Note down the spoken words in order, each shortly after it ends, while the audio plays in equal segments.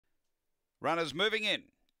Runners moving in.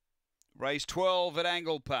 Race 12 at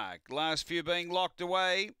Angle-Park. Last few being locked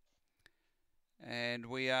away. And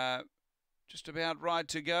we are just about right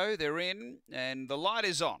to go. They're in and the light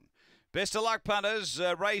is on. Best of luck, punters.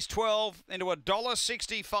 Race 12 into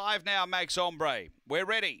 $1.65 now, Max Ombre. We're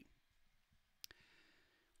ready.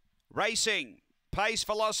 Racing. Pace,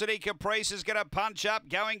 Velocity, Caprice is going to punch up.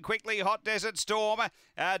 Going quickly, Hot Desert Storm.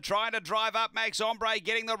 Trying to drive up Max Ombre,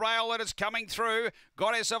 getting the rail that is coming through.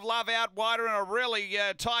 Goddess of Love out wider in a really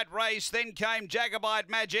tight race. Then came Jacobite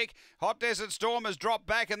Magic. Hot Desert Storm has dropped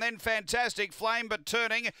back and then Fantastic Flame, but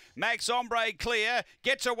turning. Max Ombre clear.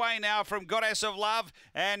 Gets away now from Goddess of Love.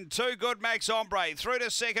 And Too Good Max Ombre. Through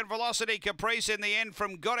to second, Velocity, Caprice in the end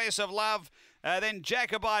from Goddess of Love. Then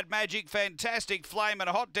Jacobite Magic, Fantastic Flame and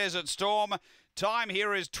Hot Desert Storm. Time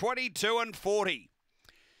here is 22:40.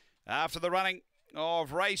 After the running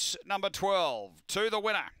of race number 12 to the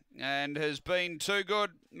winner and has been Too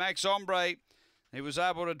Good Max Ombre. He was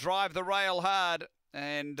able to drive the rail hard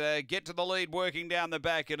and get to the lead working down the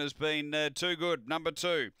back and has been Too Good, number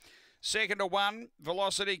 2. Second to 1,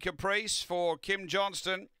 Velocity Caprice for Kim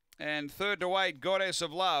Johnston. And third to 8, Goddess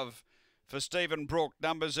of Love for Stephen Brook.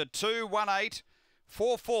 Numbers are 2, 1, 8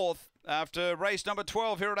 for fourth after race number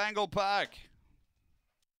 12 here at Angle-Park.